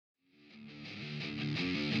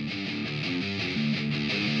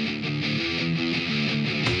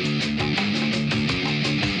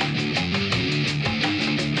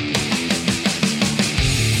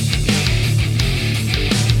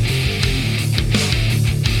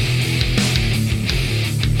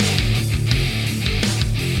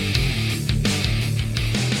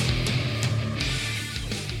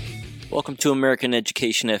Welcome to American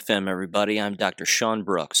Education FM, everybody. I'm Dr. Sean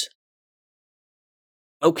Brooks.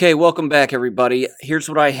 Okay, welcome back, everybody. Here's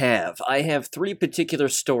what I have. I have 3 particular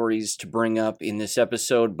stories to bring up in this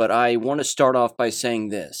episode, but I want to start off by saying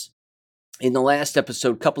this. In the last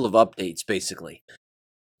episode, a couple of updates, basically.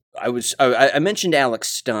 I mentioned Alex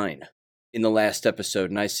Stein in the last episode,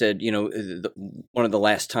 and I said, one of the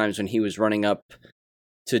last times when he was running up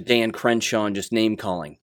to Dan Crenshaw and just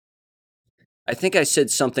name-calling. I think I said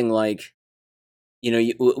something like,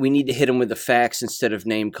 we need to hit him with the facts instead of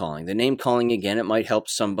name-calling. The name-calling, again, it might help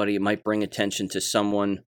somebody. It might bring attention to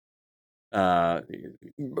someone,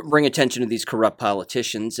 bring attention to these corrupt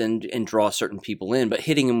politicians and draw certain people in. But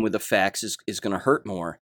hitting them with the facts is going to hurt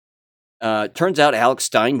more. Turns out Alex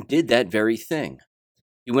Stein did that very thing.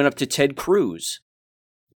 He went up to Ted Cruz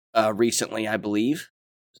recently, I believe.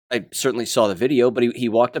 I certainly saw the video, but he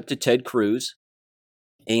walked up to Ted Cruz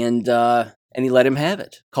and he let him have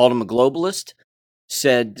it. Called him a globalist.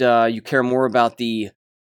 Said you care more about the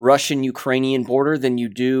Russian-Ukrainian border than you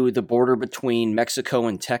do the border between Mexico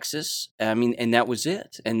and Texas. And that was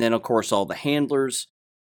it. And then, of course, all the handlers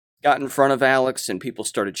got in front of Alex and people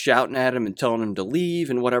started shouting at him and telling him to leave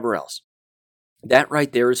and whatever else. That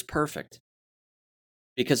right there is perfect.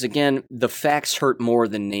 Because, again, the facts hurt more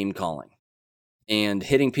than name-calling. And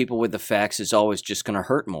hitting people with the facts is always just going to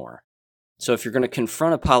hurt more. So if you're going to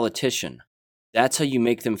confront a politician, that's how you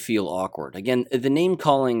make them feel awkward. Again, the name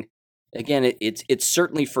calling, it's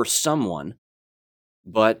certainly for someone,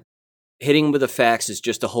 but hitting with the facts is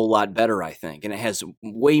just a whole lot better, I think. And it has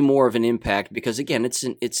way more of an impact because, again,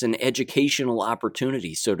 it's an educational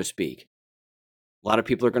opportunity, so to speak. A lot of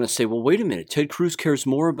people are going to say, well, wait a minute, Ted Cruz cares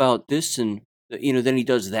more about this than he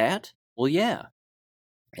does that? Well, yeah.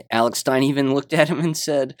 Alex Stein even looked at him and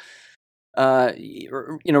said,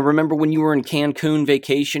 remember when you were in Cancun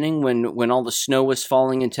vacationing when all the snow was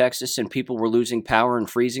falling in Texas and people were losing power and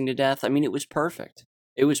freezing to death? I mean, it was perfect.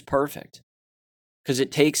 It was perfect. Because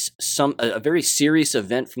it takes a very serious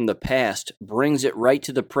event from the past, brings it right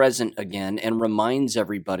to the present again, and reminds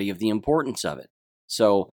everybody of the importance of it.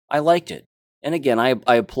 So I liked it. And again,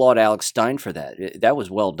 I applaud Alex Stein for that. That was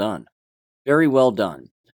well done. Very well done.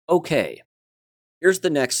 Okay. Here's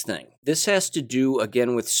the next thing. This has to do,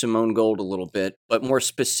 again, with Simone Gold a little bit, but more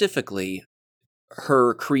specifically,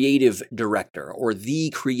 her creative director, or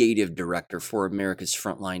the creative director for America's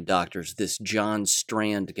Frontline Doctors, this John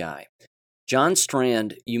Strand guy. John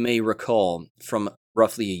Strand, you may recall, from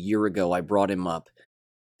roughly a year ago, I brought him up.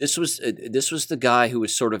 This was the guy who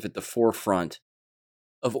was sort of at the forefront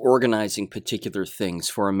of organizing particular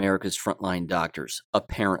things for America's Frontline Doctors,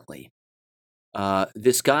 apparently.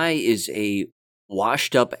 This guy is a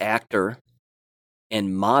washed-up actor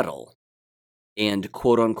and model and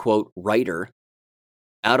quote-unquote writer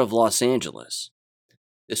out of Los Angeles.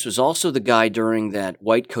 This was also the guy during that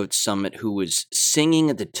White Coat Summit who was singing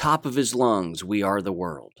at the top of his lungs, "We Are the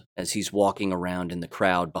World," as he's walking around in the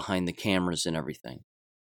crowd behind the cameras and everything.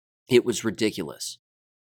 It was ridiculous.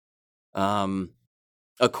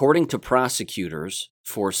 According to prosecutors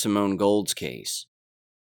for Simone Gold's case,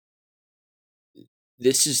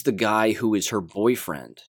 this is the guy who is her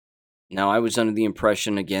boyfriend. Now, I was under the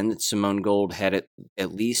impression, again, that Simone Gold had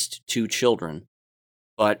at least 2 children,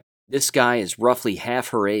 but this guy is roughly half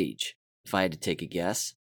her age, if I had to take a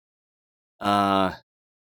guess.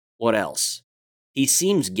 What else? He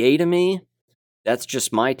seems gay to me. That's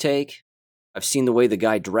just my take. I've seen the way the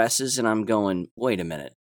guy dresses, and I'm going, wait a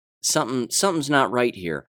minute. Something's not right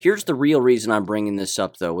here. Here's the real reason I'm bringing this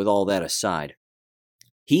up, though, with all that aside.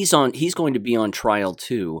 He's going to be on trial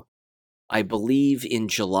too, I believe in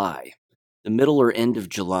July, the middle or end of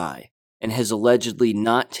July, and has allegedly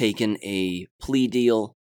not taken a plea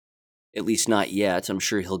deal, at least not yet. I'm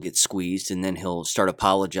sure he'll get squeezed and then he'll start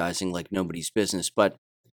apologizing like nobody's business. But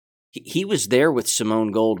he was there with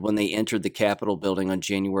Simone Gold when they entered the Capitol building on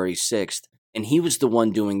January 6th, and he was the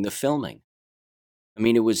one doing the filming. I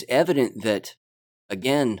mean, it was evident that,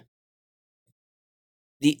 again,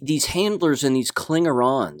 these handlers and these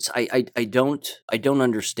clinger-ons, I don't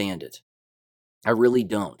understand it. I really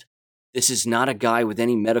don't. This is not a guy with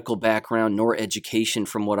any medical background nor education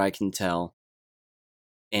from what I can tell.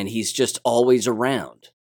 And he's just always around.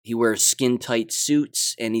 He wears skin-tight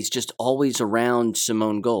suits, and he's just always around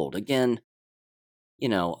Simone Gold. Again,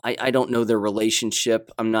 I don't know their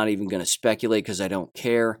relationship. I'm not even going to speculate because I don't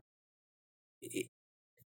care.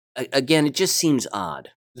 Again, it just seems odd.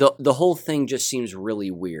 The whole thing just seems really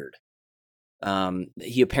weird.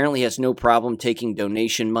 He apparently has no problem taking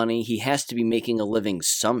donation money. He has to be making a living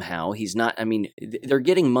somehow. He's not, they're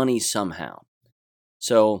getting money somehow.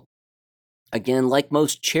 So, again, like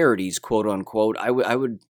most charities, quote unquote, I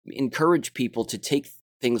would encourage people to take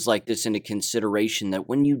things like this into consideration, that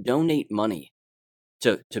when you donate money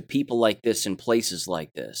to people like this and places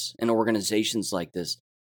like this and organizations like this,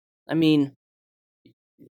 I mean,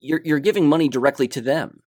 you're giving money directly to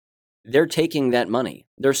them. They're taking that money.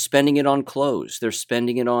 They're spending it on clothes. They're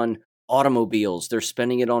spending it on automobiles. They're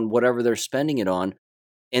spending it on whatever they're spending it on.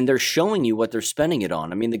 And they're showing you what they're spending it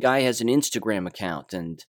on. I mean, the guy has an Instagram account,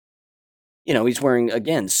 and he's wearing,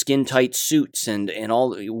 again, skin tight suits and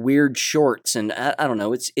all weird shorts, and I don't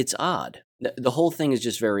know. It's odd. The whole thing is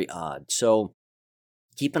just very odd. So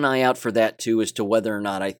keep an eye out for that too, as to whether or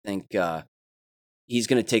not I think he's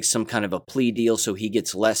going to take some kind of a plea deal so he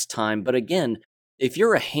gets less time. But again, if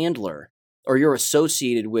you're a handler or you're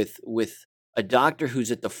associated with a doctor who's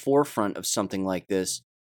at the forefront of something like this,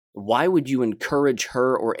 why would you encourage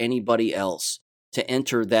her or anybody else to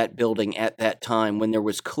enter that building at that time when there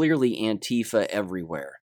was clearly Antifa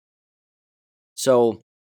everywhere? So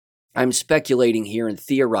I'm speculating here and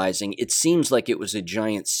theorizing. It seems like it was a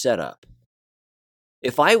giant setup.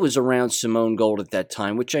 If I was around Simone Gold at that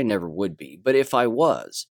time, which I never would be, but if I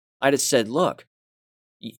was, I'd have said, look,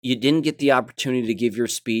 you didn't get the opportunity to give your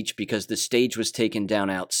speech because the stage was taken down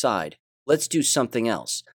outside. Let's do something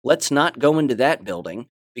else. Let's not go into that building,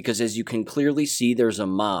 because as you can clearly see, there's a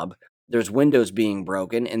mob, there's windows being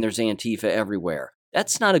broken, and there's Antifa everywhere.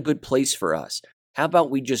 That's not a good place for us. How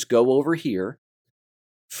about we just go over here,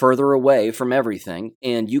 further away from everything,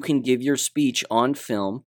 and you can give your speech on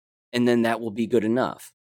film, and then that will be good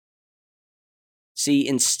enough. See,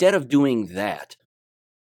 instead of doing that,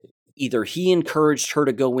 either he encouraged her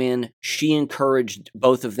to go in, she encouraged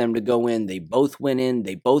both of them to go in, they both went in,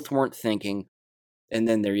 they both weren't thinking, and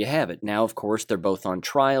then there you have it. Now, of course, they're both on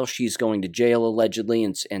trial. She's going to jail, allegedly,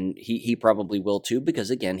 and he probably will too, because,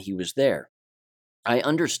 again, he was there. I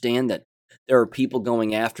understand that there are people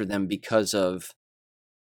going after them because of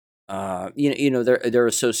their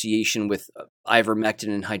association with ivermectin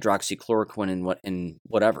and hydroxychloroquine and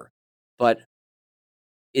whatever. But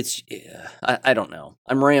it's, I don't know.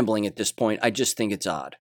 I'm rambling at this point. I just think it's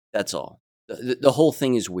odd. That's all. The whole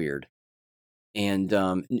thing is weird. And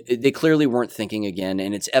they clearly weren't thinking again,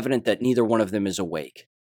 and it's evident that neither one of them is awake.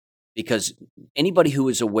 Because anybody who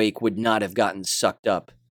is awake would not have gotten sucked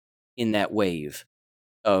up in that wave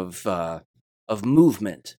of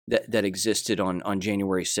movement that existed on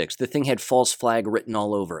January 6th. The thing had false flag written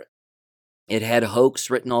all over it. It had hoax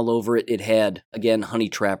written all over it. It had, again, honey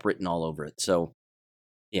trap written all over it. So,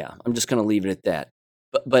 yeah, I'm just going to leave it at that.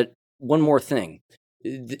 But one more thing.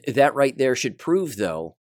 That right there should prove,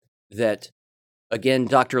 though, that, again,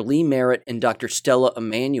 Dr. Lee Merritt and Dr. Stella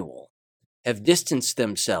Immanuel have distanced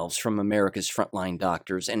themselves from America's frontline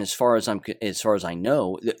doctors, and as far as I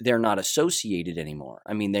know, they're not associated anymore.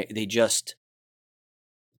 I mean, they just,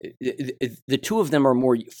 the two of them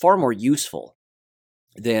are far more useful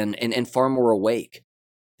than and far more awake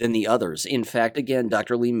than the others. In fact, again,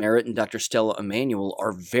 Dr. Lee Merritt and Dr. Stella Immanuel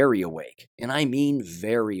are very awake, and I mean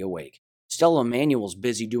very awake. Stella Immanuel's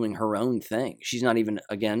busy doing her own thing. She's not even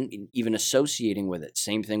associating with it.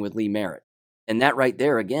 Same thing with Lee Merritt. And that right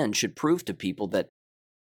there, again, should prove to people that,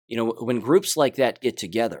 when groups like that get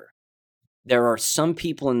together, there are some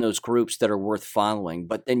people in those groups that are worth following,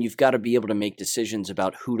 but then you've got to be able to make decisions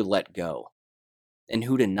about who to let go and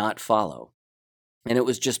who to not follow. And it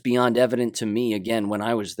was just beyond evident to me, again, when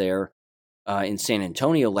I was there in San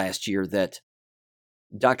Antonio last year, that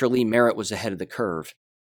Dr. Lee Merritt was ahead of the curve.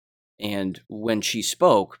 And when she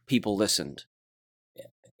spoke, people listened.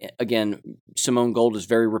 Again, Simone Gold is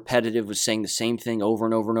very repetitive, was saying the same thing over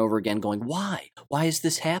and over and over again, going, why? Why is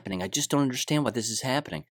this happening? I just don't understand why this is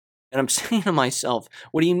happening. And I'm saying to myself,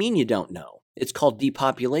 what do you mean you don't know? It's called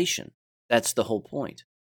depopulation. That's the whole point.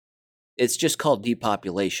 It's just called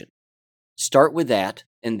depopulation. Start with that,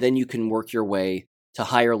 and then you can work your way to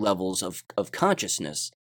higher levels of consciousness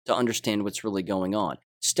to understand what's really going on.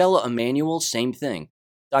 Stella Immanuel, same thing.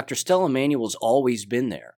 Dr. Stella Immanuel's always been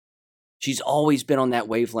there. She's always been on that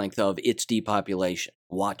wavelength of it's depopulation.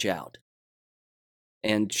 Watch out.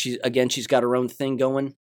 And she's got her own thing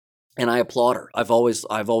going, and I applaud her. I've always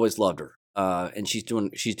loved her, and she's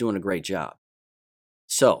doing a great job.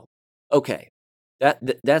 So, okay,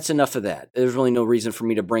 that's enough of that. There's really no reason for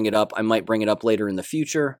me to bring it up. I might bring it up later in the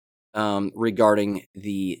future regarding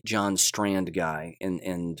the John Strand guy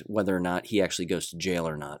and whether or not he actually goes to jail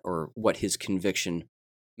or not, or what his conviction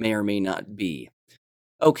may or may not be.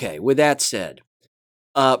 Okay, with that said,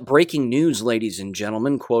 breaking news, ladies and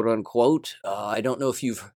gentlemen, quote unquote. I don't know if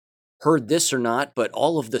you've heard this or not, but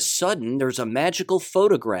all of the sudden there's a magical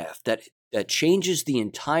photograph that changes the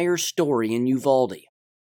entire story in Uvalde.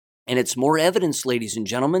 And it's more evidence, ladies and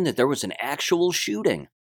gentlemen, that there was an actual shooting.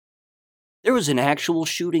 There was an actual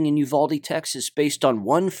shooting in Uvalde, Texas, based on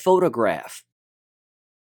one photograph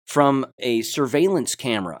from a surveillance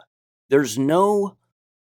camera. There's no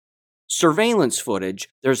surveillance footage.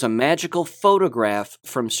 There's a magical photograph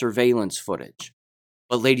from surveillance footage.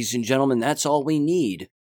 But ladies and gentlemen, that's all we need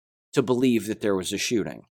to believe that there was a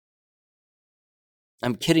shooting.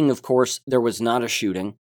 I'm kidding, of course, there was not a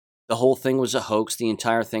shooting. The whole thing was a hoax. The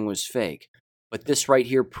entire thing was fake. But this right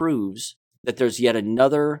here proves that there's yet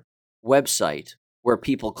another website where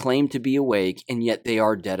people claim to be awake and yet they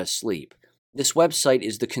are dead asleep. This website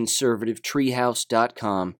is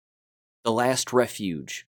theconservativetreehouse.com, the last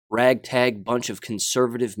refuge, ragtag bunch of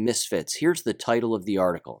conservative misfits. Here's the title of the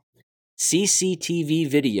article. CCTV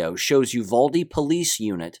video shows Uvalde police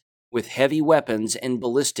unit with heavy weapons and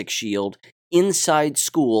ballistic shield inside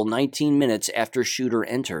school 19 minutes after shooter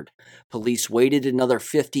entered. Police waited another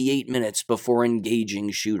 58 minutes before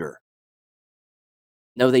engaging shooter.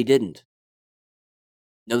 No, they didn't.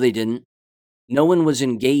 No, they didn't. No one was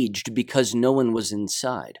engaged because no one was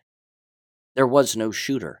inside. There was no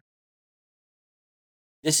shooter.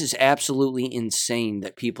 This is absolutely insane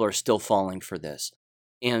that people are still falling for this.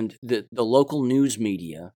 And the local news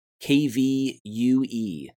media,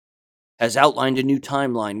 KVUE, has outlined a new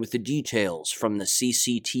timeline with the details from the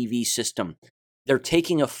CCTV system. They're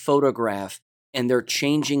taking a photograph and they're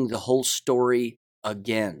changing the whole story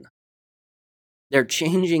again. They're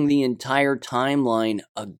changing the entire timeline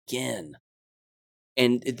again.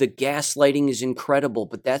 And the gaslighting is incredible,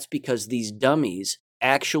 but that's because these dummies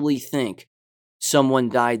actually think someone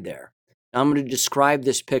died there. Now, I'm going to describe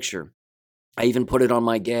this picture. I even put it on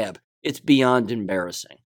my Gab. It's beyond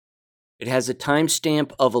embarrassing. It has a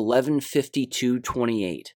timestamp of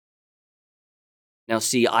 11:52:28. Now,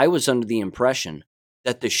 see, I was under the impression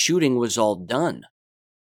that the shooting was all done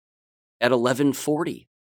at 11:40.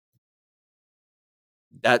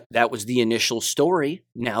 That was the initial story.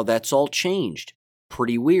 Now that's all changed.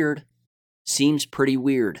 Pretty weird. Seems pretty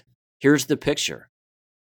weird. Here's the picture.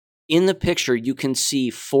 In the picture, you can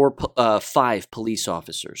see 5 police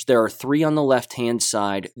officers. There are 3 on the left-hand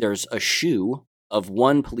side. There's a shoe of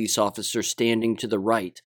one police officer standing to the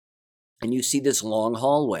right. And you see this long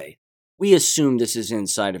hallway. We assume this is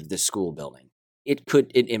inside of this school building.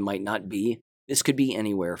 It might not be. This could be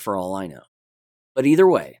anywhere for all I know. But either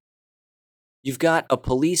way, you've got a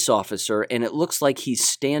police officer, and it looks like he's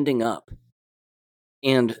standing up.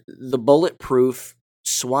 And the bulletproof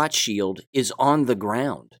SWAT shield is on the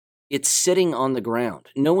ground. It's sitting on the ground.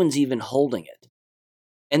 No one's even holding it.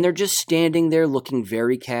 And they're just standing there looking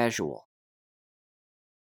very casual.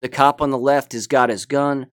 The cop on the left has got his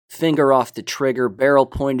gun, finger off the trigger, barrel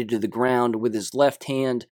pointed to the ground with his left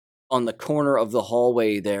hand on the corner of the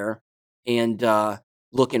hallway there, and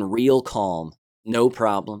looking real calm. No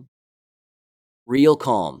problem. Real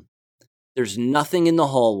calm. There's nothing in the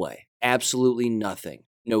hallway. Absolutely nothing.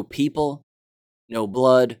 No people, no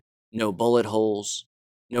blood, no bullet holes,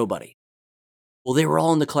 nobody. Well, they were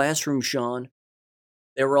all in the classroom, Sean.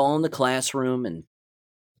 They were all in the classroom, and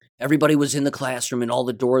everybody was in the classroom, and all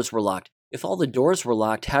the doors were locked. If all the doors were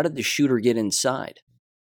locked, how did the shooter get inside?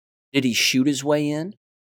 Did he shoot his way in?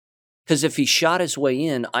 Because if he shot his way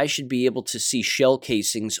in, I should be able to see shell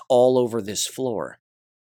casings all over this floor.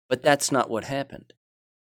 But that's not what happened,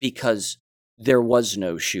 because there was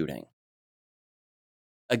no shooting.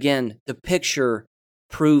 Again, the picture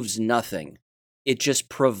proves nothing. It just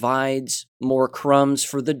provides more crumbs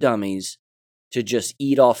for the dummies to just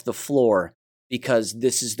eat off the floor because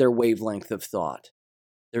this is their wavelength of thought.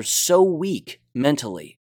 They're so weak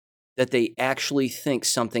mentally that they actually think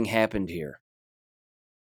something happened here.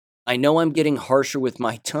 I know I'm getting harsher with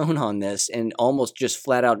my tone on this and almost just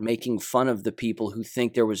flat out making fun of the people who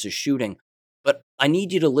think there was a shooting, but I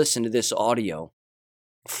need you to listen to this audio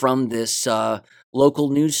from this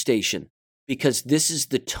local news station, because this is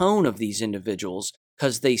the tone of these individuals,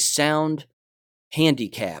 because they sound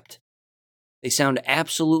handicapped. They sound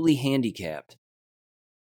absolutely handicapped.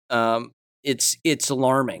 It's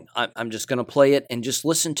alarming. I'm just going to play it and just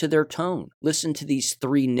listen to their tone. Listen to these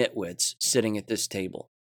 3 nitwits sitting at this table.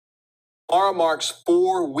 Tomorrow marks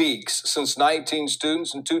 4 weeks since 19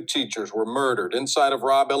 students and 2 teachers were murdered inside of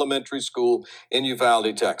Robb Elementary School in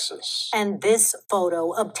Uvalde, Texas. And this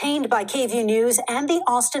photo, obtained by KVUE News and the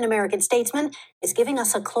Austin American-Statesman, is giving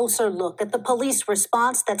us a closer look at the police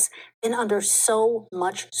response that's been under so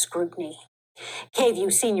much scrutiny.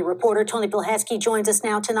 KVUE senior reporter Tony Bilhatsky joins us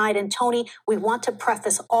now tonight. And Tony, we want to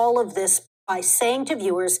preface all of this by saying to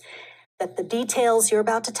viewers that the details you're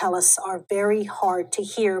about to tell us are very hard to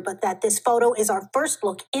hear, but that this photo is our first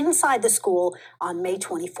look inside the school on May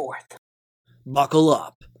 24th. Buckle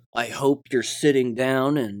up. I hope you're sitting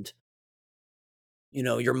down and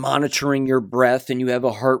You're monitoring your breath and you have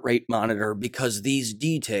a heart rate monitor because these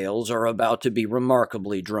details are about to be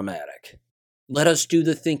remarkably dramatic. Let us do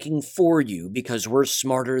the thinking for you because we're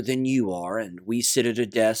smarter than you are and we sit at a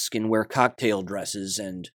desk and wear cocktail dresses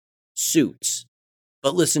and suits.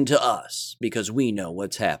 But listen to us because we know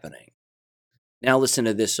what's happening. Now listen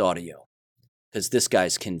to this audio because this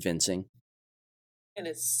guy's convincing. And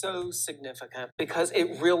it's so significant because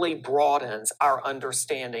it really broadens our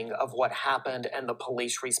understanding of what happened and the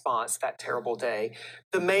police response that terrible day.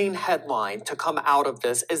 The main headline to come out of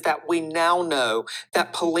this is that we now know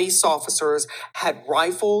that police officers had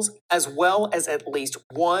rifles as well as at least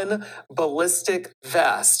one ballistic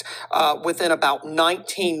vest within about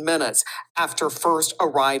 19 minutes after first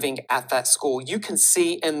arriving at that school. You can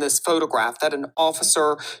see in this photograph that an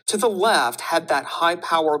officer to the left had that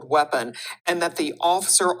high-powered weapon and that the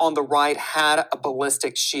officer on the right had a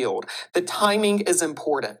ballistic shield. The timing is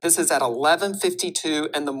important. This is at 11:52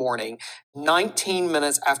 in the morning, 19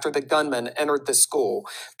 minutes after the gunman entered the school.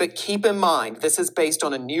 But keep in mind, this is based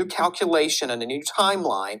on a new calculation and a new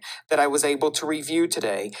timeline that I was able to review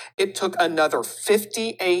today. It took another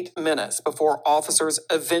 58 minutes before officers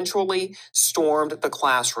eventually stormed the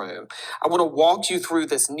classroom. I want to walk you through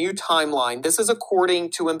this new timeline. This is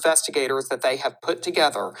according to investigators that they have put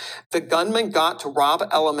together. The gunman got to Robb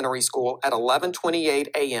Elementary School at 11:28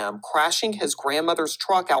 a.m., crashing his grandmother's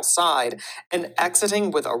truck outside and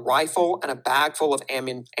exiting with a rifle and a bag full of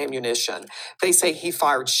ammunition. They say he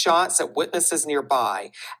fired shots at witnesses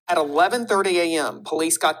nearby. At 11:30 a.m.,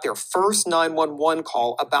 police got their first 911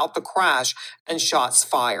 call about the crash and shots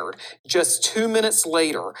fired. Just 2 minutes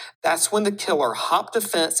later, that's when the killer hopped a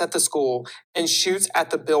fence at the school and shoots at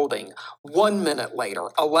the building. 1 minute later,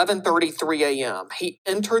 11:33 a.m., he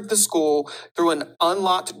entered the school through an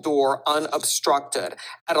unlocked door unobstructed.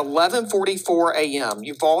 At 11:44 a.m.,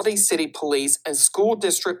 Uvalde City Police and school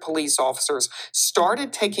district police officers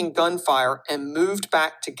started taking gunfire and moved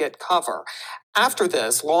back to get cover. After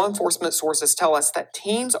this, law enforcement sources tell us that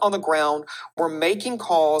teams on the ground were making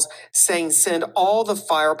calls saying, send all the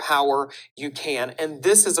firepower you can. And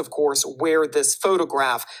this is, of course, where this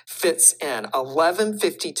photograph fits in.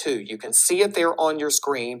 11:52. You can see it there on your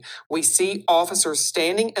screen. We see officers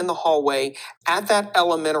standing in the hallway at that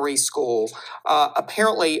elementary school,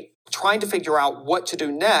 apparently trying to figure out what to do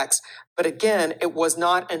next. But again, it was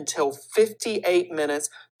not until 58 minutes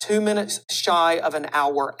 2 minutes shy of an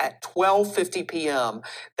hour at 12:50 p.m.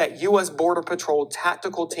 that U.S. Border Patrol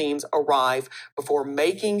tactical teams arrive before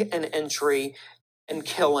making an entry and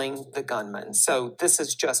killing the gunman. So this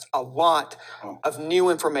is just a lot of new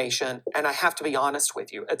information, and I have to be honest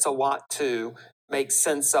with you, it's a lot to make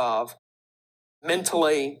sense of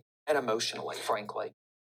mentally and emotionally, frankly.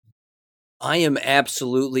 I am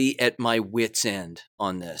absolutely at my wit's end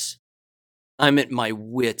on this. I'm at my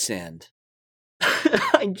wit's end.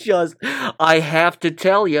 I have to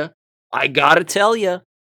tell you. I gotta tell you.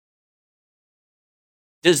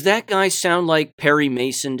 Does that guy sound like Perry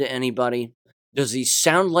Mason to anybody? Does he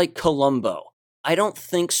sound like Columbo? I don't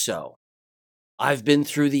think so. I've been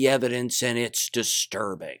through the evidence and it's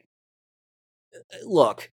disturbing.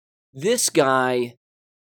 Look, this guy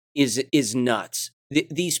is nuts.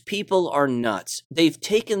 These people are nuts. They've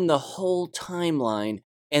taken the whole timeline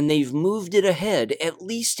and they've moved it ahead at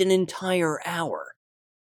least an entire hour.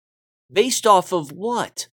 Based off of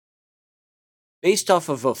what? Based off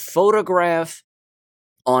of a photograph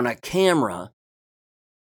on a camera.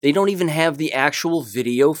 They don't even have the actual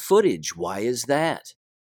video footage. Why is that?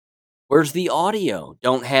 Where's the audio?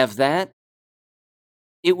 Don't have that?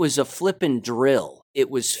 It was a flippin' drill. It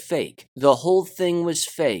was fake. The whole thing was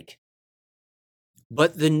fake.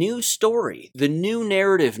 But the new story, the new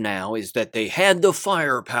narrative now is that they had the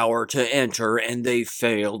firepower to enter and they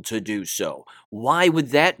failed to do so. Why would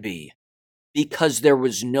that be? Because there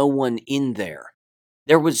was no one in there.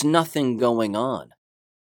 There was nothing going on.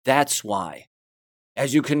 That's why.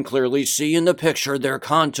 As you can clearly see in the picture, they're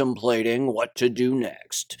contemplating what to do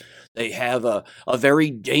next. They have a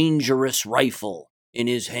very dangerous rifle in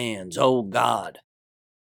his hands. Oh, God.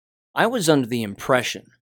 I was under the impression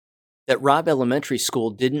that Robb Elementary School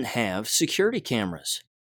didn't have security cameras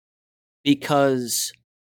because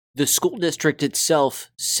the school district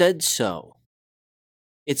itself said so.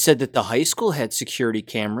 It said that the high school had security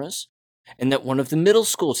cameras and that one of the middle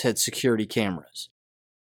schools had security cameras.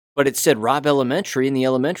 But it said Robb Elementary and the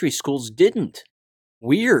elementary schools didn't.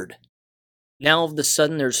 Weird. Now all of a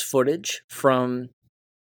sudden there's footage from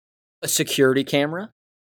a security camera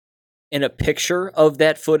and a picture of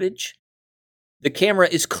that footage. The camera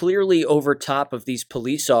is clearly over top of these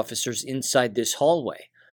police officers inside this hallway.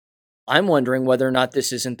 I'm wondering whether or not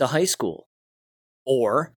this isn't the high school.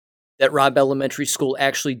 Or that Robb Elementary School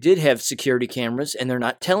actually did have security cameras and they're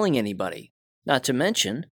not telling anybody. Not to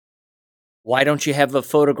mention, why don't you have a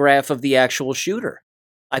photograph of the actual shooter?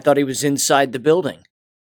 I thought he was inside the building.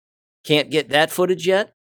 Can't get that footage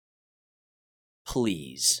yet?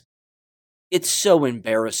 Please. It's so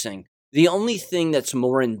embarrassing. The only thing that's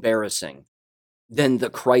more embarrassing than the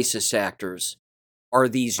crisis actors are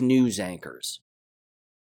these news anchors.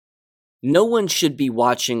 No one should be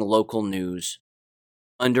watching local news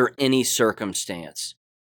under any circumstance.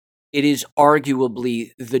 It is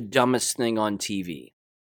arguably the dumbest thing on TV.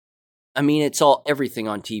 I mean, everything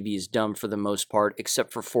on TV is dumb for the most part,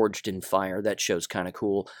 except for Forged in Fire. That show's kind of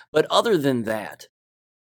cool. But other than that,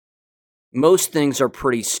 most things are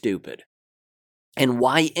pretty stupid. And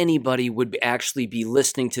why anybody would actually be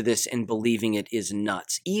listening to this and believing it is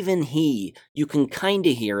nuts. Even you can kind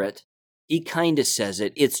of hear it. He kind of says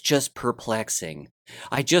it. It's just perplexing.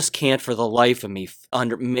 I just can't for the life of me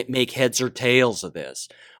make heads or tails of this.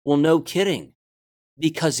 Well, no kidding.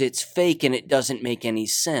 Because it's fake and it doesn't make any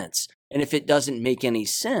sense. And if it doesn't make any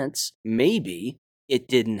sense, maybe it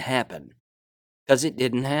didn't happen. Because it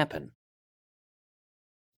didn't happen.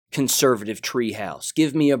 Conservative treehouse.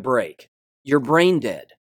 Give me a break. You're brain dead.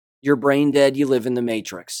 You're brain dead, you live in the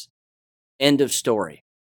Matrix. End of story.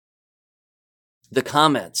 The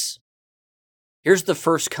comments. Here's the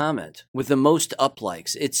first comment with the most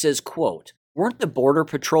uplikes. It says, quote, "Weren't the Border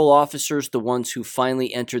Patrol officers the ones who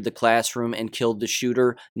finally entered the classroom and killed the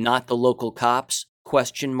shooter, not the local cops?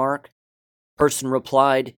 Question mark." Person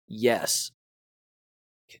replied, yes.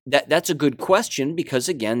 That's a good question because,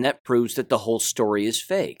 again, that proves that the whole story is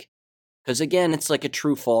fake. Because, again, it's like a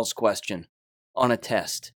true-false question on a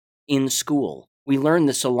test in school. We learned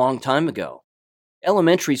this a long time ago.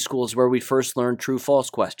 Elementary school is where we first learned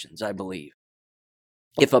true-false questions, I believe.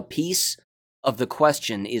 If a piece of the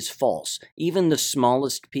question is false, even the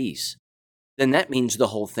smallest piece, then that means the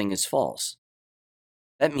whole thing is false.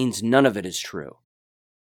 That means none of it is true.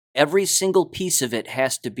 Every single piece of it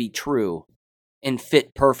has to be true and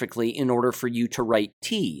fit perfectly in order for you to write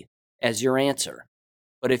T as your answer.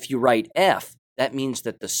 But if you write F, that means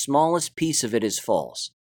that the smallest piece of it is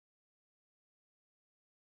false.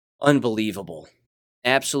 Unbelievable.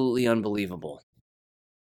 Absolutely unbelievable.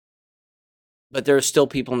 But there are still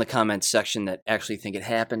people in the comments section that actually think it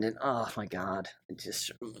happened, and oh my God, it's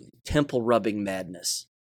just temple-rubbing madness.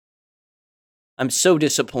 I'm so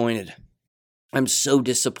disappointed. I'm so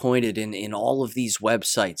disappointed in all of these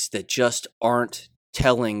websites that just aren't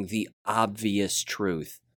telling the obvious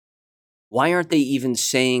truth. Why aren't they even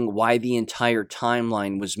saying why the entire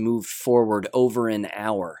timeline was moved forward over an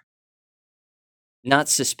hour? Not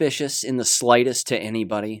suspicious in the slightest to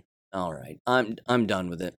anybody. All right, I'm done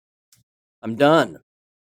with it. I'm done.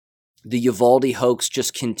 The Uvalde hoax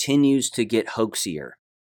just continues to get hoaxier.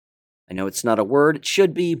 I know it's not a word, it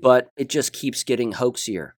should be, but it just keeps getting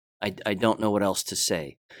hoaxier. I don't know what else to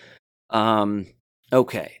say.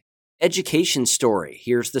 Okay. Education story.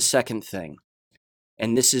 Here's the second thing.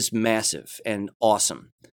 And this is massive and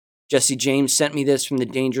awesome. Jesse James sent me this from the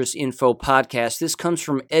Dangerous Info podcast. This comes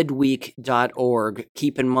from edweek.org.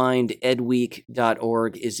 Keep in mind,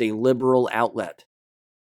 edweek.org is a liberal outlet.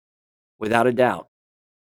 Without a doubt.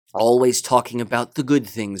 Always talking about the good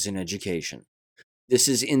things in education. This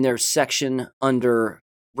is in their section under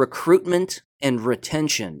recruitment and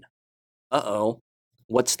retention. Uh-oh.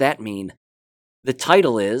 What's that mean? The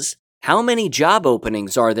title is, "How many job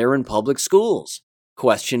openings are there in public schools?"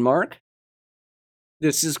 Question mark.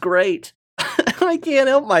 This is great. I can't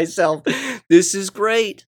help myself. This is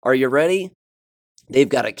great. Are you ready? They've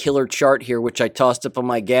got a killer chart here, which I tossed up on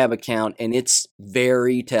my Gab account, and it's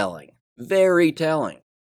very telling. Very telling.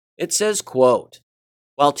 It says, quote,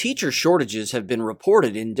 "While teacher shortages have been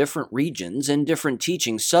reported in different regions and different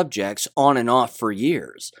teaching subjects on and off for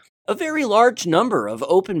years, a very large number of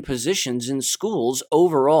open positions in schools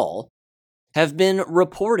overall have been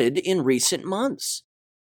reported in recent months."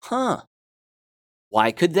 Huh.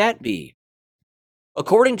 Why could that be?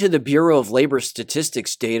 According to the Bureau of Labor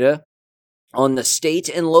Statistics data on the state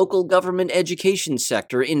and local government education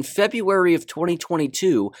sector, in February of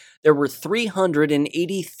 2022, there were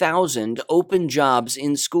 380,000 open jobs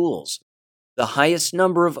in schools, the highest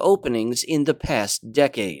number of openings in the past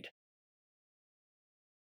decade.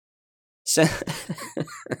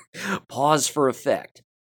 Pause for effect.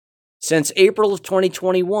 Since April of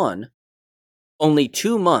 2021, only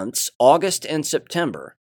 2 months, August and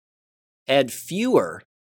September, had fewer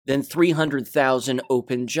than 300,000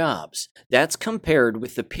 open jobs. That's compared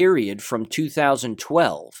with the period from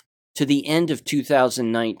 2012 to the end of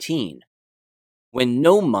 2019, when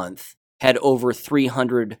no month had over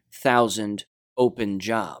 300,000 open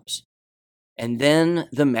jobs. And then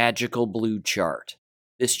the magical blue chart.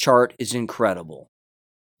 This chart is incredible.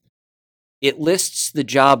 It lists the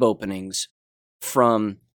job openings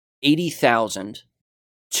from 80,000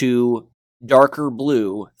 to darker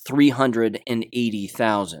blue,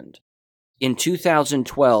 380,000. In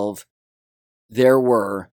 2012, there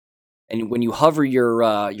were, and when you hover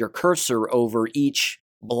your cursor over each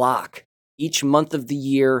block, each month of the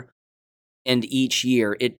year and each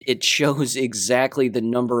year, it shows exactly the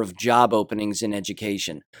number of job openings in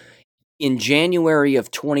education. In January of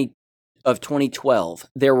 2012,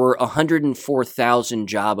 there were 104,000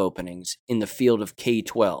 job openings in the field of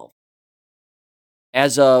K-12.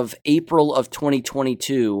 As of April of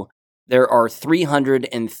 2022, there are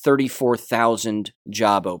 334,000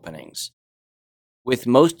 job openings, with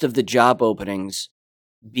most of the job openings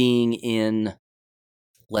being in,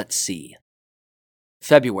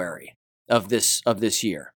 February of this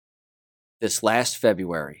year. This last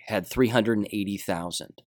February had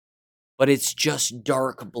 380,000. But it's just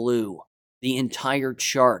dark blue. The entire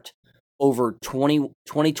chart over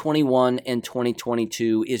 2021 and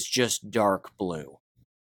 2022 is just dark blue.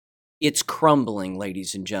 It's crumbling,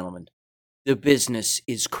 ladies and gentlemen. The business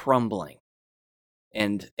is crumbling.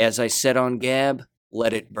 And as I said on Gab,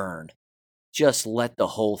 let it burn. Just let the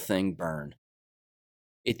whole thing burn.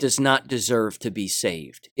 It does not deserve to be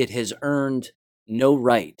saved. It has earned no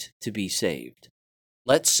right to be saved.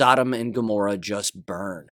 Let Sodom and Gomorrah just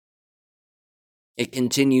burn. It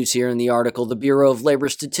continues here in the article, the Bureau of Labor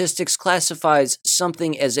Statistics classifies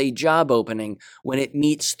something as a job opening when it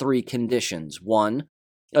meets three conditions. 1,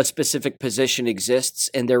 a specific position exists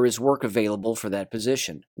and there is work available for that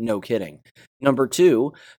position. No kidding. Number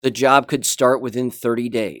 2, the job could start within 30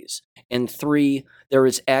 days. And 3, there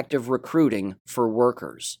is active recruiting for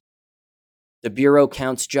workers. The Bureau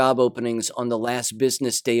counts job openings on the last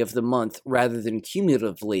business day of the month rather than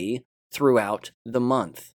cumulatively throughout the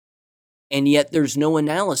month. And yet there's no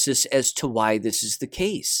analysis as to why this is the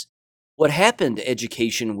case. What happened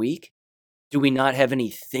Education Week? Do we not have any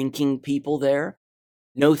thinking people there?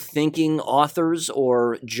 No thinking authors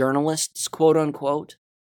or journalists, quote unquote?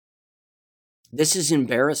 This is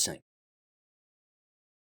embarrassing.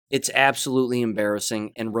 It's absolutely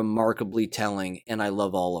embarrassing and remarkably telling, and I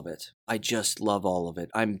love all of it. I just love all of it.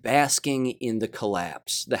 I'm basking in the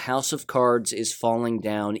collapse. The house of cards is falling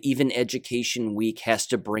down. Even Education Week has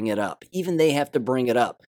to bring it up. Even they have to bring it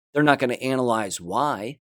up. They're not going to analyze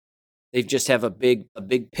why. They just have a big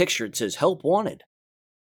picture that says help wanted.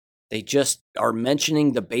 They just are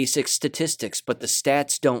mentioning the basic statistics, but the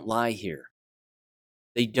stats don't lie here.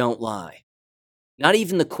 They don't lie. Not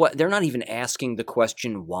even they're not even asking the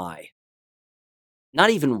question why. Not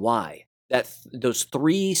even why. Those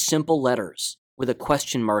 3 simple letters with a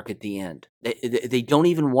question mark at the end. They don't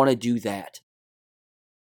even want to do that.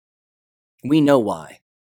 We know why.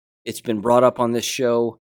 It's been brought up on this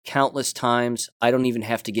show countless times. I don't even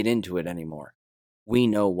have to get into it anymore. We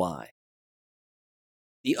know why.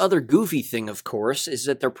 The other goofy thing, of course, is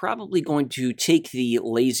that they're probably going to take the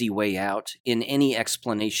lazy way out in any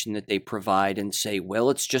explanation that they provide and say,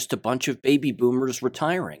 well, it's just a bunch of baby boomers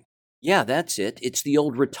retiring. Yeah, that's it. It's the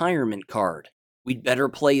old retirement card. We'd better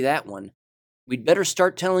play that one. We'd better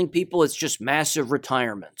start telling people it's just massive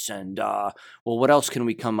retirements and, well, what else can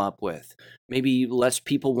we come up with? Maybe less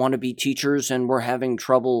people want to be teachers and we're having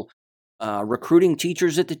trouble recruiting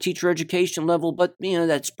teachers at the teacher education level, but,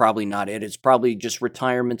 that's probably not it. It's probably just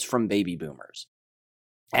retirements from baby boomers.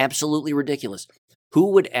 Absolutely ridiculous.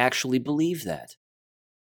 Who would actually believe that?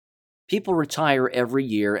 People retire every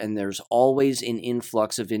year, and there's always an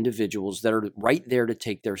influx of individuals that are right there to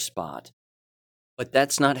take their spot. But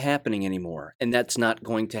that's not happening anymore, and that's not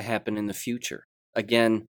going to happen in the future.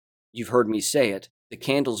 Again, you've heard me say it, the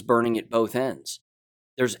candle's burning at both ends.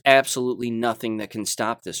 There's absolutely nothing that can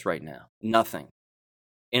stop this right now. Nothing.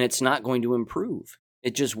 And it's not going to improve.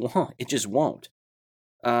 It just won't. It just won't.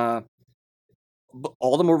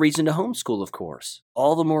 All the more reason to homeschool, of course.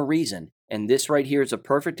 All the more reason. And this right here is a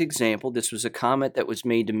perfect example. This was a comment that was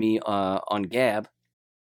made to me on Gab.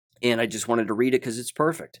 And I just wanted to read it because it's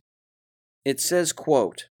perfect. It says,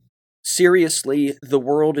 quote, seriously, the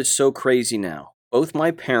world is so crazy now. Both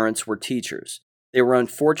my parents were teachers. They were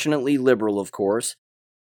unfortunately liberal, of course,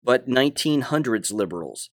 but 1900s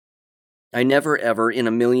liberals. I never ever in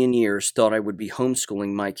a million years thought I would be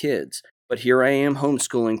homeschooling my kids, but here I am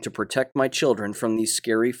homeschooling to protect my children from these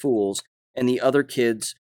scary fools and the other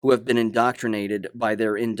kids who have been indoctrinated by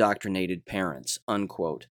their indoctrinated parents,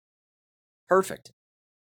 unquote. Perfect.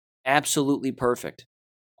 Absolutely perfect.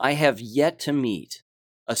 I have yet to meet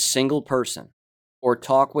a single person or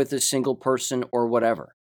talk with a single person or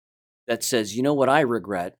whatever that says, you know what, I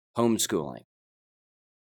regret homeschooling.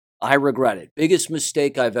 I regret it. Biggest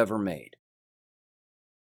mistake I've ever made.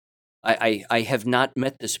 I have not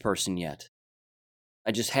met this person yet.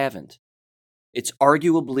 I just haven't. It's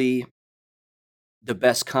arguably the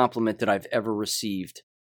best compliment that I've ever received,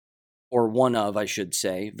 or one of, I should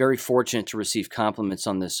say. Very fortunate to receive compliments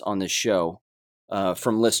on this show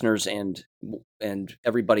from listeners and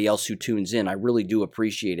everybody else who tunes in. I really do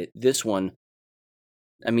appreciate it. This one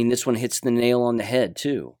hits the nail on the head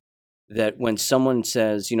too. That when someone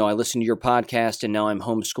says, I listened to your podcast and now I'm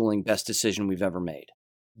homeschooling, best decision we've ever made.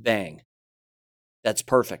 Bang. That's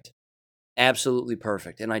perfect. Absolutely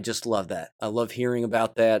perfect. And I just love that. I love hearing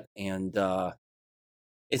about that. And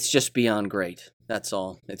it's just beyond great. That's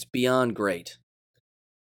all. It's beyond great.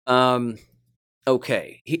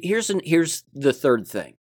 Okay. Here's the third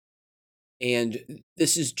thing. And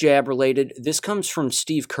this is jab related. This comes from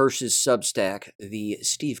Steve Kirsch's Substack, the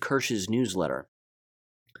Steve Kirsch's newsletter.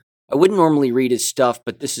 I wouldn't normally read his stuff,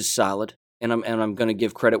 but this is solid, and I'm going to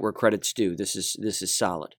give credit where credit's due. This is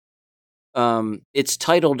solid. It's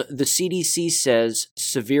titled, "The CDC says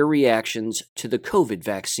severe reactions to the COVID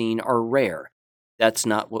vaccine are rare. That's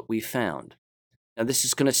not what we found." Now, this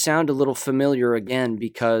is going to sound a little familiar again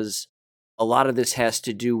because a lot of this has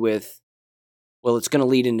to do with, well, it's going to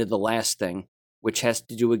lead into the last thing, which has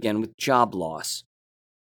to do again with job loss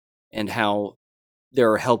and how there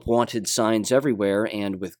are help wanted signs everywhere,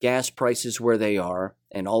 and with gas prices where they are,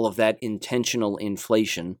 and all of that intentional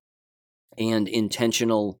inflation and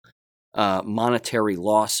intentional monetary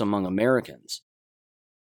loss among Americans,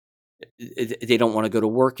 they don't want to go to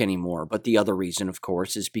work anymore. But the other reason, of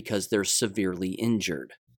course, is because they're severely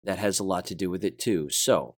injured. That has a lot to do with it too.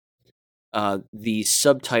 So, the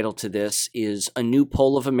subtitle to this is, "A new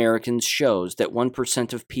poll of Americans shows that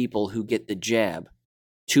 1% of people who get the jab,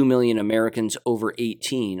 2 million Americans over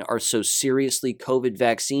 18, are so seriously COVID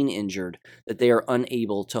vaccine injured that they are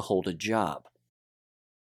unable to hold a job."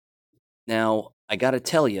 Now, I got to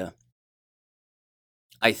tell you,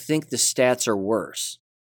 I think the stats are worse.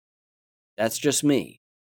 That's just me.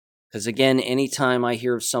 Because again, anytime I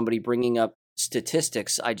hear of somebody bringing up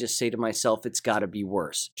statistics, I just say to myself, it's got to be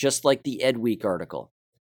worse. Just like the Ed Week article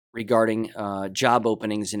regarding job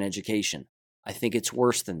openings in education. I think it's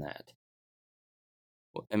worse than that.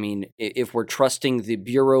 I mean, if we're trusting the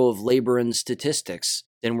Bureau of Labor and Statistics,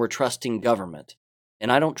 then we're trusting government.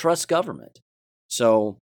 And I don't trust government.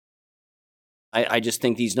 So I just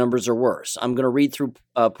think these numbers are worse. I'm going to read through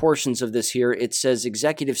portions of this here. It says,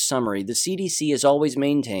 executive summary, "The CDC has always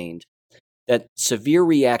maintained that severe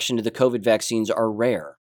reaction to the COVID vaccines are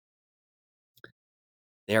rare."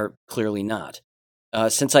 They are clearly not.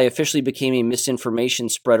 "Since I officially became a misinformation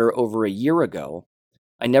spreader over a year ago,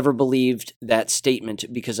 I never believed that statement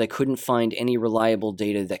because I couldn't find any reliable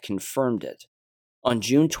data that confirmed it. On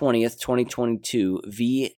June 20th, 2022,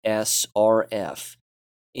 VSRF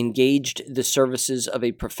engaged the services of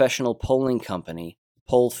a professional polling company,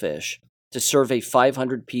 Pollfish, to survey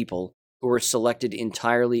 500 people who were selected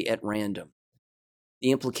entirely at random.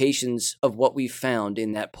 The implications of what we found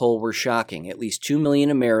in that poll were shocking. At least 2 million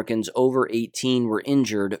Americans over 18 were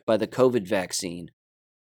injured by the COVID vaccine,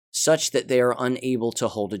 such that they are unable to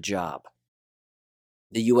hold a job.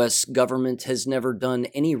 The U.S. government has never done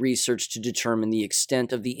any research to determine the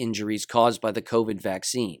extent of the injuries caused by the COVID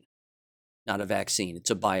vaccine. Not a vaccine, it's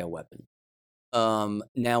a bioweapon.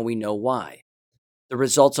 Now we know why. The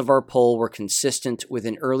results of our poll were consistent with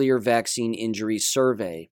an earlier vaccine injury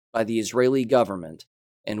survey by the Israeli government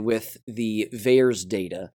and with the VAERS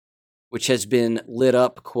data, which has been lit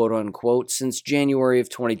up, quote unquote, since January of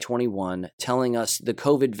 2021, telling us the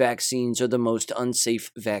COVID vaccines are the most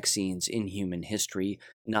unsafe vaccines in human history,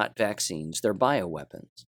 not vaccines, they're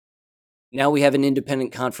bioweapons. Now we have an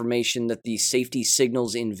independent confirmation that the safety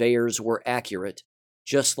signals in VAERS were accurate,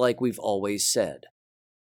 just like we've always said.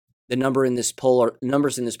 The numbers in this poll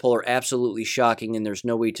are absolutely shocking, and there's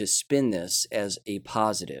no way to spin this as a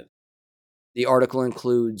positive. The article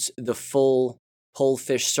includes the full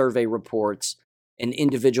Pollfish survey reports and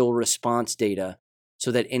individual response data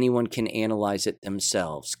so that anyone can analyze it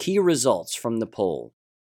themselves. Key results from the poll.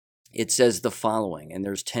 It says the following, and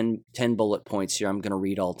there's 10 bullet points here. I'm going to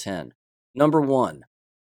read all 10. Number 1,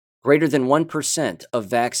 greater than 1% of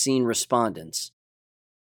vaccine respondents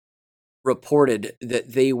reported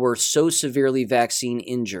that they were so severely vaccine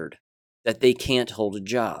injured that they can't hold a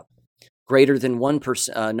job. Greater than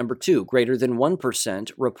 1%, number 2, greater than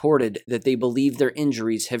 1% reported that they believe their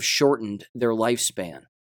injuries have shortened their lifespan.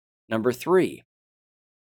 Number 3,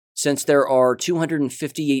 Since there are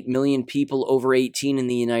 258 million people over 18 in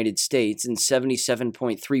the United States and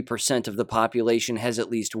 77.3% of the population has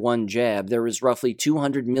at least one jab, there is roughly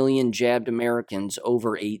 200 million jabbed Americans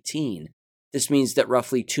over 18. This means that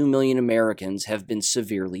roughly 2 million Americans have been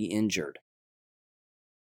severely injured.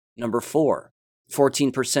 Number 4,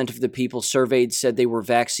 14% of the people surveyed said they were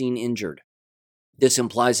vaccine injured. This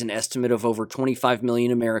implies an estimate of over 25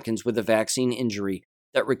 million Americans with a vaccine injury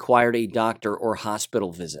that required a doctor or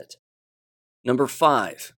hospital visit. Number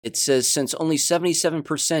 5, it says since only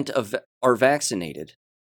 77% are vaccinated,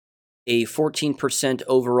 a 14%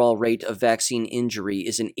 overall rate of vaccine injury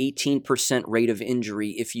is an 18% rate of injury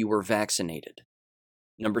if you were vaccinated.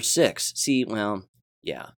 Number 6,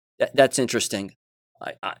 that's interesting.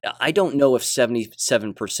 I don't know if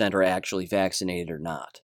 77% are actually vaccinated or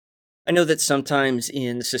not. I know that sometimes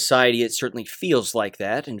in society it certainly feels like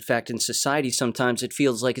that. In fact, in society sometimes it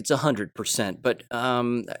feels like it's 100%, but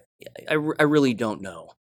I really don't know.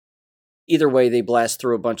 Either way, they blast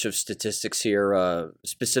through a bunch of statistics here,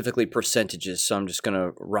 specifically percentages, so I'm just going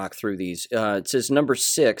to rock through these. It says number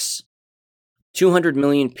 6, 200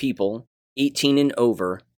 million people, 18 and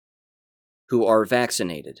over, who are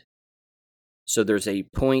vaccinated. So there's a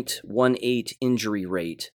 0.18 injury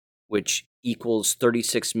rate, which equals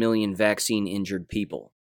 36 million vaccine-injured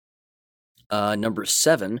people. Number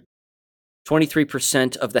 7,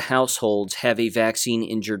 23% of the households have a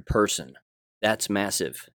vaccine-injured person. That's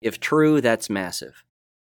massive. If true, that's massive.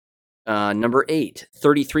 Number 8,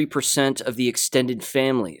 33% of the extended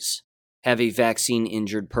families have a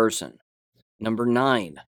vaccine-injured person. Number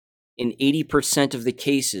 9, in 80% of the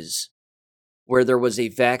cases where there was a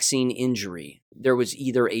vaccine injury, there was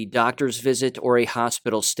either a doctor's visit or a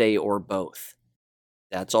hospital stay or both.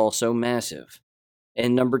 That's also massive.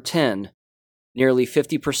 And number 10, nearly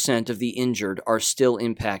 50% of the injured are still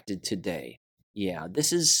impacted today. Yeah,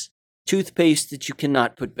 this is toothpaste that you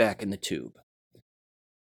cannot put back in the tube.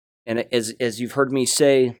 And as you've heard me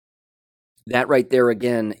say, that right there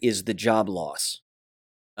again is the job loss.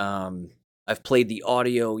 I've played the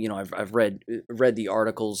audio, I've read the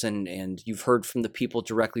articles, and you've heard from the people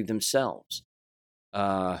directly themselves.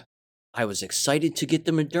 I was excited to get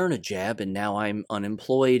the Moderna jab, and now I'm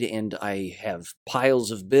unemployed, and I have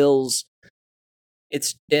piles of bills.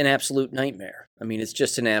 It's an absolute nightmare. I mean, it's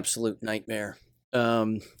just an absolute nightmare.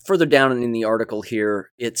 Further down in the article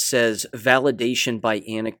here, it says validation by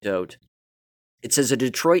anecdote. It says a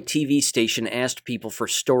Detroit TV station asked people for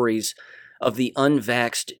stories of the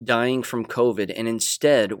unvaxxed dying from COVID and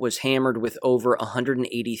instead was hammered with over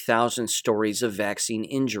 180,000 stories of vaccine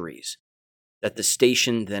injuries that the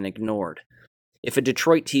station then ignored. If a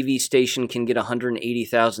Detroit TV station can get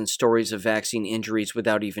 180,000 stories of vaccine injuries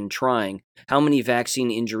without even trying, how many vaccine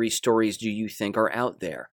injury stories do you think are out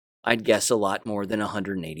there? I'd guess a lot more than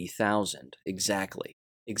 180,000. Exactly.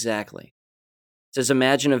 It says,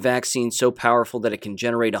 imagine a vaccine so powerful that it can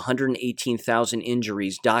generate 118,000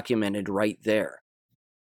 injuries documented right there.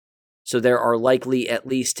 So there are likely at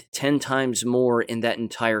least 10 times more in that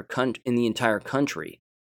entire country.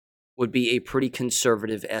 Would be a pretty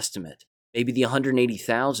conservative estimate. Maybe the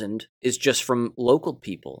 180,000 is just from local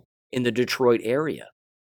people in the Detroit area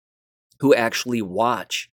who actually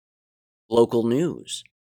watch local news.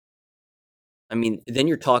 I mean, then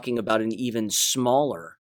you're talking about an even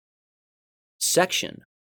smaller section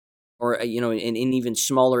or, an even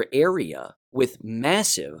smaller area with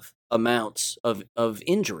massive amounts of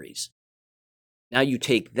injuries. Now you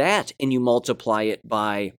take that and you multiply it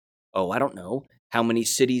by, I don't know, how many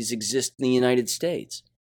cities exist in the United States.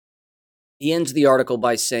 He ends the article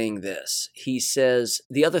by saying this. He says,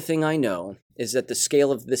 the other thing I know is that the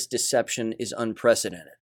scale of this deception is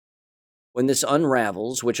unprecedented. When this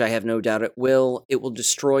unravels, which I have no doubt it will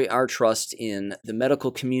destroy our trust in the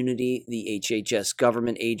medical community, the HHS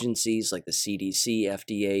government agencies like the CDC,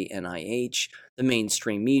 FDA, NIH, the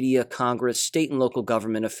mainstream media, Congress, state and local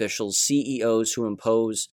government officials, CEOs who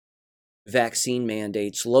impose vaccine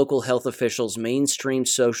mandates, local health officials, mainstream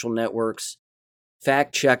social networks,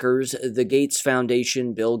 fact checkers, the Gates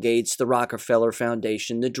Foundation, Bill Gates, the Rockefeller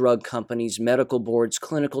Foundation, the drug companies, medical boards,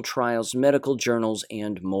 clinical trials, medical journals,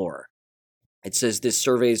 and more. It says this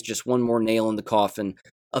survey is just one more nail in the coffin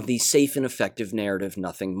of the safe and effective narrative,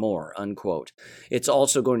 nothing more, unquote. It's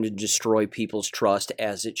also going to destroy people's trust,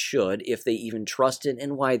 as it should, if they even trust it,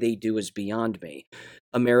 and why they do is beyond me.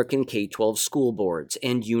 American K-12 school boards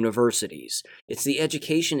and universities. It's the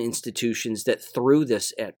education institutions that threw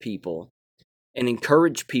this at people and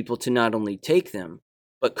encouraged people to not only take them,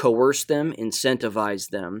 but coerce them, incentivize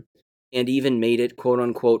them, and even made it,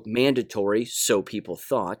 quote-unquote, mandatory, so people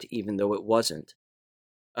thought, even though it wasn't,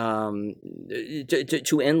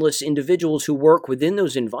 to endless individuals who work within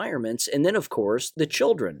those environments, and then, of course, the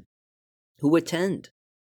children who attend.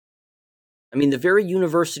 I mean, the very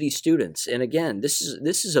university students, and again, this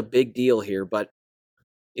is a big deal here, but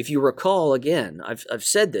if you recall, again, I've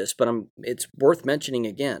said this, but it's worth mentioning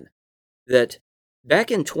again, that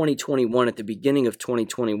back in 2021, at the beginning of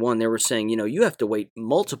 2021, they were saying, you have to wait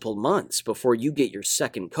multiple months before you get your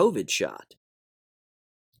second COVID shot.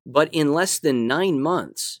 But in less than 9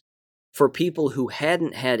 months, for people who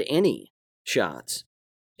hadn't had any shots,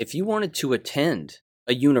 if you wanted to attend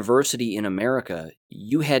a university in America,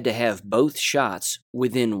 you had to have both shots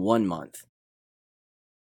within 1 month.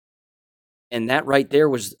 And that right there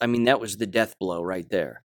that was the death blow right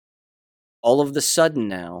there. All of the sudden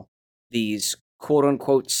now, these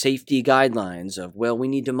quote-unquote safety guidelines of, well, we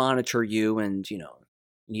need to monitor you and, you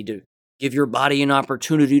need to give your body an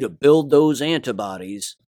opportunity to build those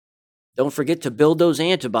antibodies. Don't forget to build those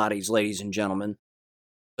antibodies, ladies and gentlemen.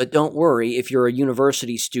 But don't worry, if you're a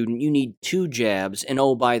university student, you need 2 jabs. And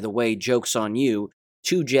oh, by the way, joke's on you,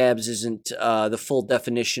 2 jabs isn't the full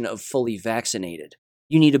definition of fully vaccinated.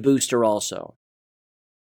 You need a booster also.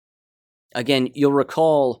 Again, you'll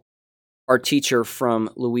recall our teacher from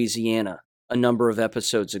Louisiana a number of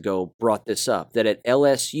episodes ago brought this up, that at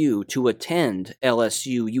LSU, to attend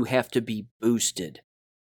LSU, you have to be boosted.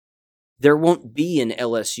 There won't be an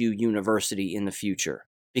LSU university in the future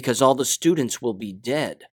because all the students will be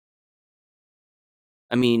dead.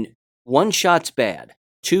 I mean, 1 shot's bad,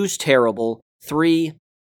 2's terrible, 3,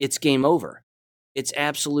 it's game over. It's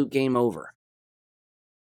absolute game over.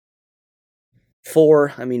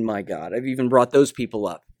 4, my God, I've even brought those people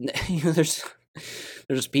up.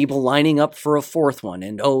 There's people lining up for a 4th one,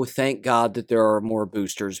 and oh, thank God that there are more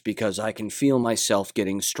boosters because I can feel myself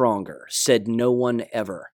getting stronger, said no one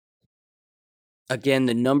ever. Again,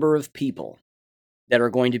 the number of people that are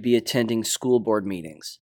going to be attending school board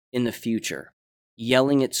meetings in the future,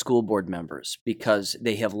 yelling at school board members because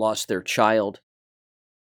they have lost their child,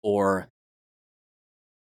 or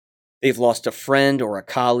they've lost a friend or a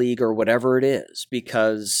colleague or whatever it is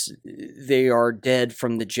because they are dead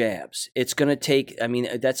from the jabs. It's going to take,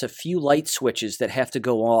 that's a few light switches that have to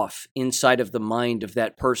go off inside of the mind of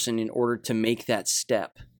that person in order to make that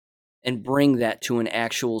step and bring that to an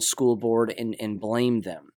actual school board and blame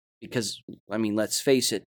them. Because, let's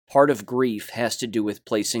face it, part of grief has to do with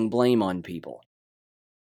placing blame on people.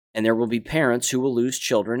 And there will be parents who will lose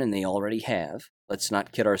children, and they already have. Let's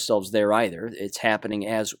not kid ourselves there either. It's happening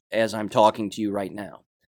as I'm talking to you right now.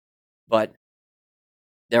 But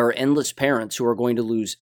there are endless parents who are going to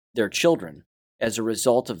lose their children as a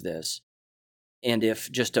result of this. And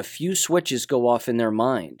if just a few switches go off in their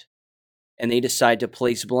mind, and they decide to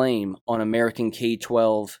place blame on American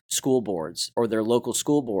K-12 school boards or their local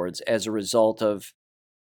school boards as a result of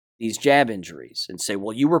these jab injuries and say,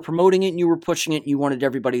 well, you were promoting it and you were pushing it and you wanted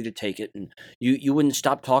everybody to take it and you wouldn't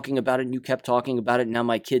stop talking about it and you kept talking about it and now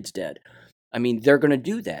my kid's dead. They're going to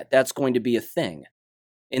do that. That's going to be a thing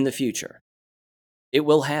in the future. It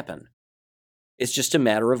will happen. It's just a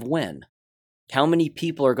matter of when. How many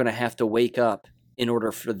people are going to have to wake up in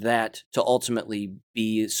order for that to ultimately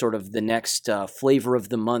be sort of the next flavor of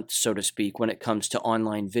the month, so to speak, when it comes to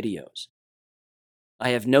online videos? I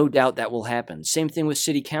have no doubt that will happen. Same thing with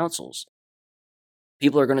city councils.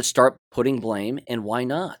 People are going to start putting blame, and why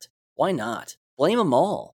not? Why not? Blame them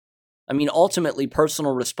all. Ultimately,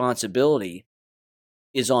 personal responsibility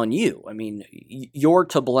is on you. You're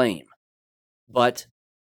to blame. But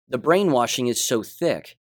the brainwashing is so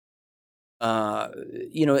thick.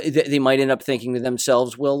 They might end up thinking to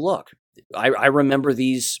themselves, well, look, I remember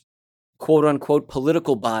these quote-unquote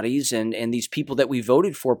political bodies and these people that we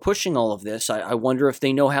voted for pushing all of this. I wonder if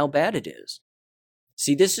they know how bad it is.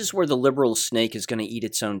 See, this is where the liberal snake is going to eat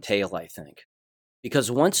its own tail, I think.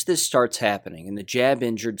 Because once this starts happening and the jab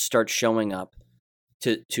injured start showing up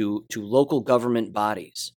to local government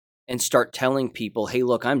bodies and start telling people, hey,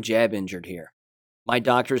 look, I'm jab injured here. My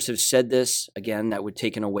doctors have said this. Again, that would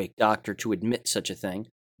take an awake doctor to admit such a thing.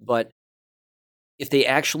 But if they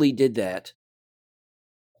actually did that,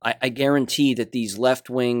 I guarantee that these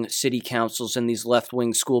left-wing city councils and these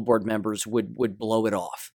left-wing school board members would blow it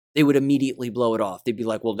off. They would immediately blow it off. They'd be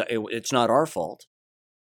like, well, it's not our fault.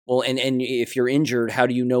 Well, and if you're injured, how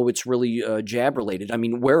do you know it's really jab-related?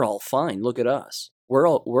 We're all fine. Look at us. We're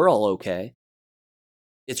all okay.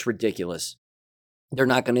 It's ridiculous. They're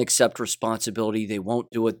not going to accept responsibility. They won't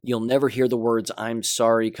do it. You'll never hear the words, I'm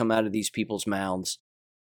sorry, come out of these people's mouths.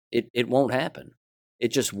 It won't happen. It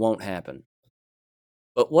just won't happen.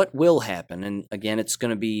 But what will happen, and again, it's going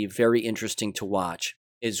to be very interesting to watch,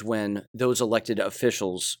 is when those elected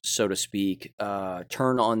officials, so to speak,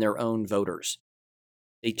 turn on their own voters.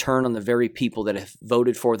 They turn on the very people that have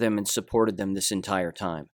voted for them and supported them this entire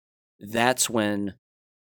time. That's when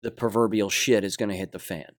the proverbial shit is going to hit the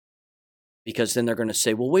fan. Because then they're going to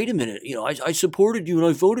say, well, wait a minute, I supported you and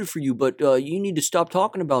I voted for you, but you need to stop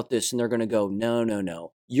talking about this. And they're going to go,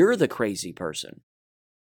 no, you're the crazy person.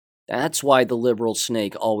 That's why the liberal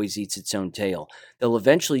snake always eats its own tail. They'll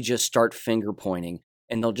eventually just start finger pointing,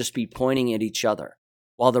 and they'll just be pointing at each other,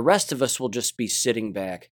 while the rest of us will just be sitting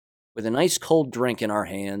back with a nice cold drink in our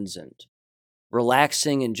hands and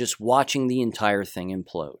relaxing and just watching the entire thing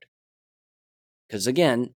implode. Because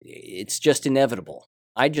again, it's just inevitable.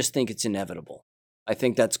 I just think it's inevitable. I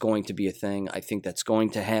think that's going to be a thing. I think that's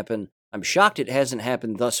going to happen. I'm shocked it hasn't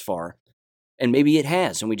happened thus far. And maybe it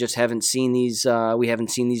has, and we just haven't seen these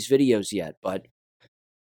videos yet, but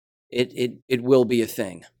it will be a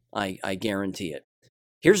thing. I guarantee it.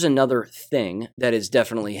 Here's another thing that is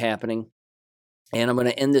definitely happening, and I'm going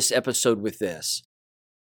to end this episode with this.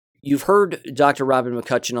 You've heard Dr. Robin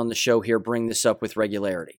McCutcheon on the show here bring this up with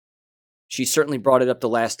regularity. She certainly brought it up the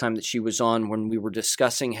last time that she was on when we were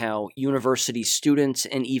discussing how university students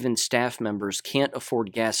and even staff members can't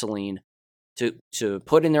afford gasoline to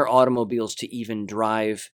put in their automobiles to even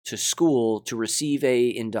drive to school to receive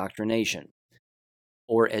a indoctrination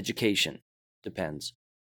or education. Depends.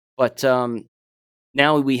 But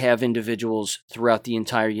now we have individuals throughout the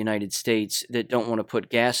entire United States that don't want to put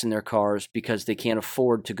gas in their cars because they can't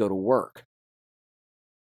afford to go to work.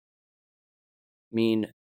 I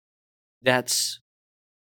mean, that's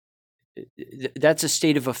a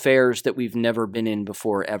state of affairs that we've never been in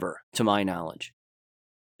before ever, to my knowledge.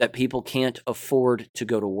 That people can't afford to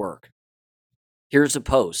go to work. Here's a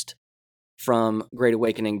post from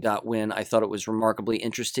greatawakening.win. I thought it was remarkably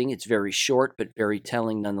interesting. It's very short, but very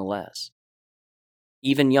telling nonetheless.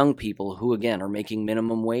 Even young people who, again, are making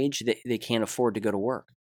minimum wage, they can't afford to go to work.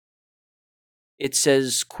 It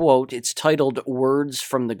says, quote, it's titled Words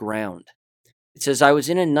from the Ground. It says, I was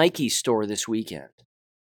in a Nike store this weekend.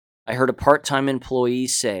 I heard a part-time employee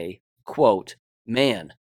say, quote,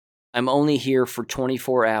 man, I'm only here for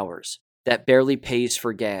 24 hours. That barely pays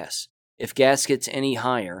for gas. If gas gets any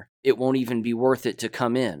higher, it won't even be worth it to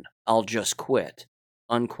come in. I'll just quit,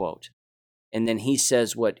 unquote. And then he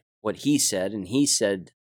says what he said, and he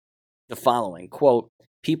said the following, quote,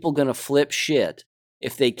 people gonna flip shit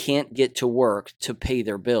if they can't get to work to pay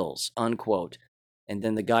their bills, unquote. And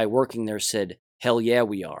then the guy working there said, hell yeah,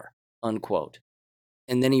 we are, unquote.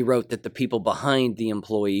 And then he wrote that the people behind the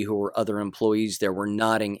employee, who were other employees there, were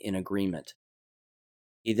nodding in agreement.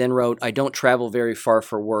 He then wrote, I don't travel very far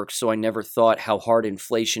for work, so I never thought how hard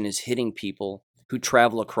inflation is hitting people who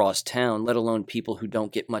travel across town, let alone people who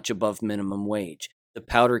don't get much above minimum wage. The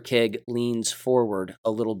powder keg leans forward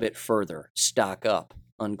a little bit further. Stock up,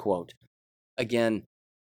 unquote. Again,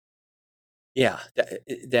 yeah,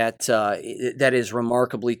 that is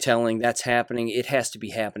remarkably telling. That's happening. It has to be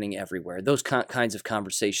happening everywhere. Those kinds of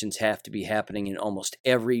conversations have to be happening in almost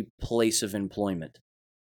every place of employment.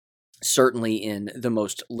 Certainly in the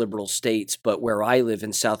most liberal states, but where I live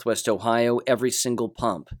in Southwest Ohio, every single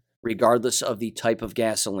pump, regardless of the type of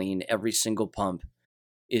gasoline, every single pump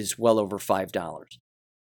is well over $5.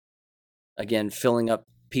 Again, filling up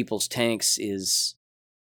people's tanks is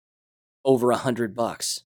over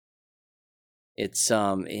 $100. It's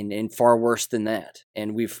and far worse than that.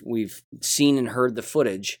 And we've seen and heard the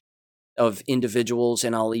footage of individuals,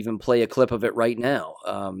 and I'll even play a clip of it right now.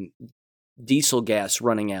 Diesel gas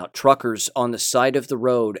running out, truckers on the side of the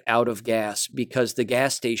road out of gas because the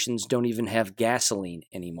gas stations don't even have gasoline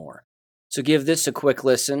anymore. So give this a quick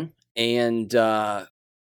listen and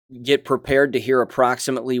get prepared to hear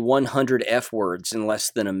approximately 100 F words in less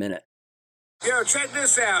than a minute. Yo, check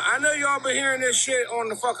this out. I know y'all been hearing this shit on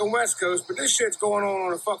the fucking West Coast, but this shit's going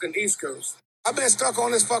on the fucking East Coast. I've been stuck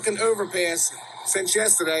on this fucking overpass since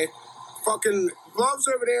yesterday. Fucking gloves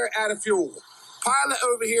over there out of fuel. Pilot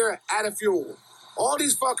over here out of fuel. All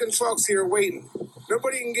these fucking trucks here waiting.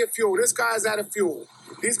 Nobody can get fuel. This guy's out of fuel.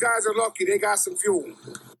 These guys are lucky. They got some fuel.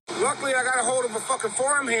 Luckily, I got a hold of a fucking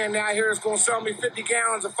farmhand out here that's going to sell me 50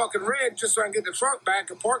 gallons of fucking red just so I can get the truck back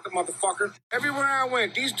and park the motherfucker. Everywhere I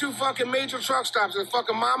went, these two fucking major truck stops, the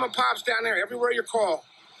fucking mom and pops down there, everywhere you call,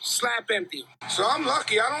 slap empty. So I'm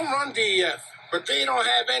lucky. I don't run DEF, but they don't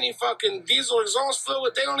have any fucking diesel exhaust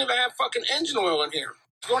fluid. They don't even have fucking engine oil in here.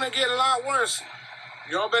 It's going to get a lot worse.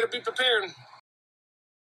 Y'all better be prepared.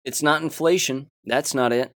 It's not inflation. That's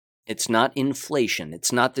not it. It's not inflation.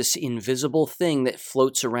 It's not this invisible thing that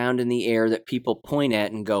floats around in the air that people point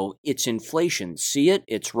at and go, it's inflation. See it?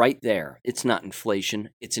 It's right there. It's not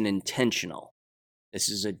inflation. It's an intentional This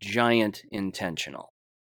is a giant intentional.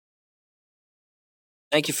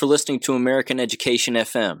 Thank you for listening to American Education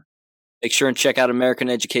FM. Make sure and check out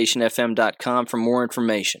AmericanEducationFM.com for more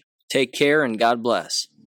information. Take care and God bless.